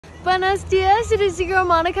Buenos dias, it is your girl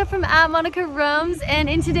Monica from @MonicaRoams, and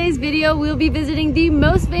in today's video we'll be visiting the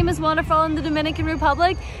most famous waterfall in the Dominican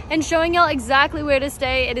Republic and showing y'all exactly where to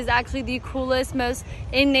stay. It is actually the coolest, most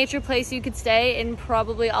in-nature place you could stay in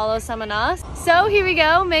probably all of Samana. So here we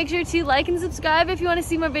go, make sure to like and subscribe if you want to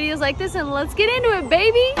see more videos like this, and let's get into it,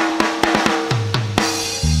 baby!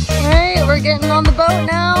 Alright, we're getting on the boat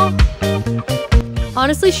now.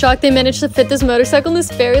 Honestly shocked they managed to fit this motorcycle in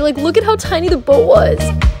this ferry. Like, look at how tiny the boat was.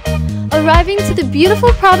 Arriving to the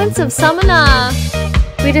beautiful province of Samana.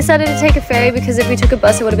 We decided to take a ferry because if we took a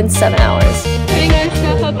bus it would have been 7 hours. Putting our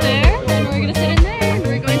stuff up there and we're gonna sit in there and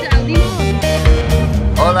we're going to El Limon.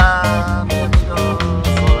 Hola, mi amigos.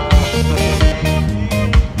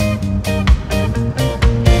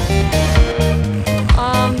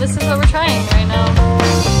 Hola. This is what we're trying right now.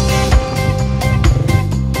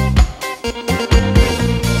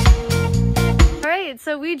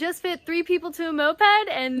 So we just fit 3 people to a moped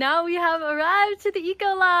and now we have arrived to the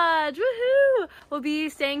Ecolodge. Woohoo! We'll be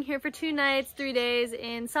staying here for 2 nights, 3 days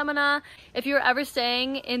in Samana. If you're ever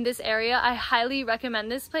staying in this area, I highly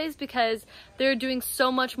recommend this place because they're doing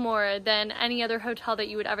so much more than any other hotel that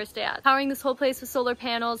you would ever stay at. Powering this whole place with solar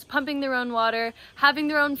panels, pumping their own water, having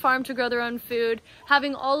their own farm to grow their own food,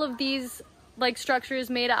 having all of these like structures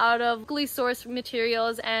made out of locally sourced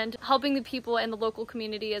materials and helping the people in the local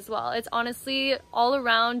community as well. It's honestly all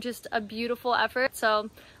around just a beautiful effort. So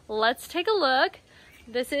let's take a look.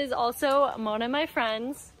 This is also one of my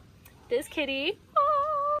friends, this kitty.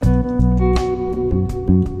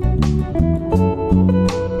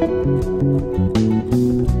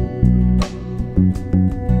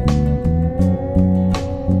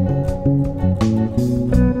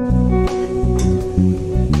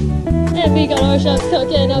 We got our chefs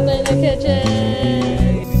cooking up in the kitchen.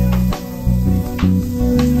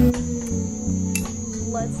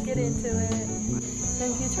 Let's get into it.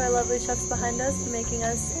 Thank you to our lovely chefs behind us for making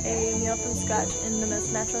us a meal from scratch in the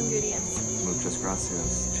most natural ingredients. Muchas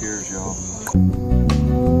gracias. Cheers, y'all.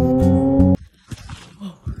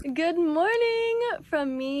 Good morning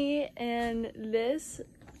from me and this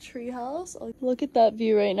treehouse. Look at that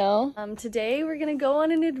view right now. Today we're gonna go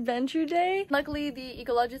on an adventure day. Luckily the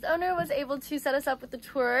Ecolodge's owner was able to set us up with the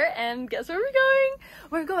tour, and guess where we're going?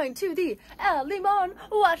 We're going to the El Limon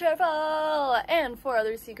Waterfall and 4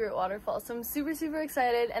 other secret waterfalls. So I'm super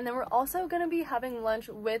excited, and then we're also gonna be having lunch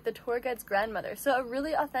with the tour guide's grandmother. So a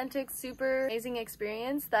really authentic, super amazing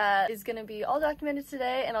experience that is gonna be all documented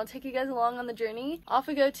today, and I'll take you guys along on the journey. Off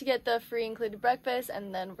we go to get the free included breakfast,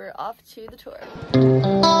 and then we're off to the tour.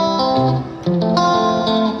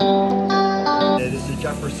 This is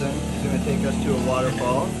Jefferson. He's going to take us to a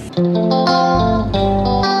waterfall.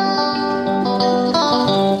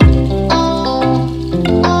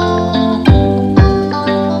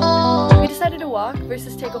 We decided to walk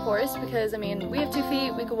versus take a horse because, I mean, we have 2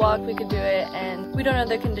 feet, we could walk, we could do it, and we don't know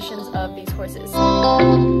the conditions of these horses.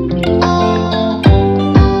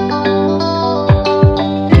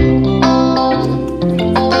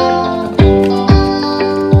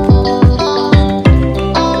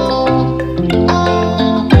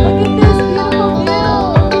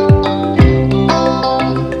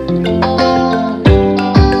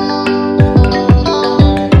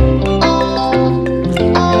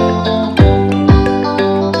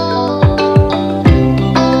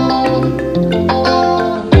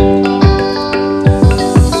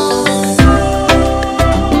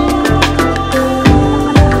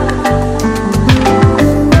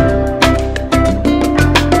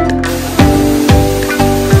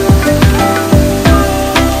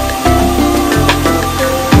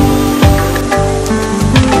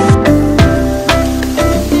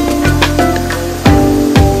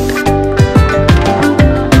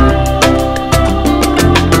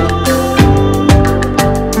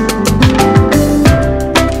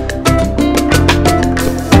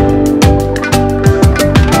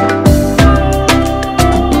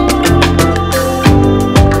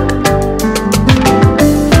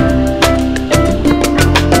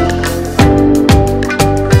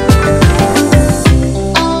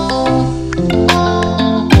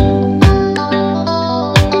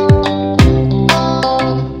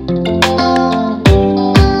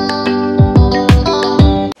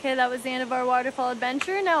 Waterfall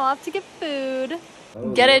adventure. Now off to get food.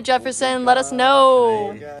 Get it, Jefferson. Let us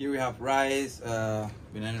know. Here we have rice,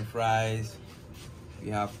 banana fries,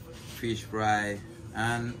 we have fish fry,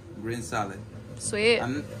 and green salad. Sweet.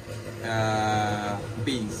 And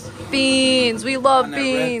beans. Beans. We love and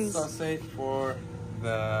beans. A red sausage for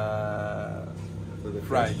the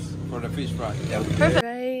fries, for the fish fry. Yeah. Perfect.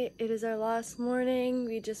 Right, it is our last morning.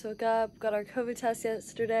 We just woke up, got our COVID test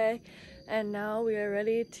yesterday, And now we are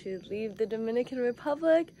ready to leave the Dominican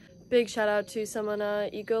Republic. Big shout out to Samana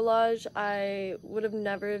Ecolodge. I would have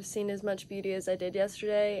never have seen as much beauty as I did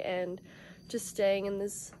yesterday, and just staying in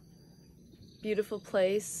this beautiful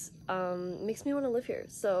place makes me want to live here.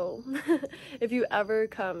 So if you ever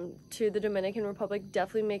come to the Dominican Republic,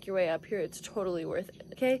 definitely make your way up here. It's totally worth it.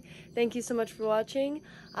 Okay, thank you so much for watching.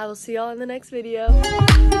 I will see y'all in the next video.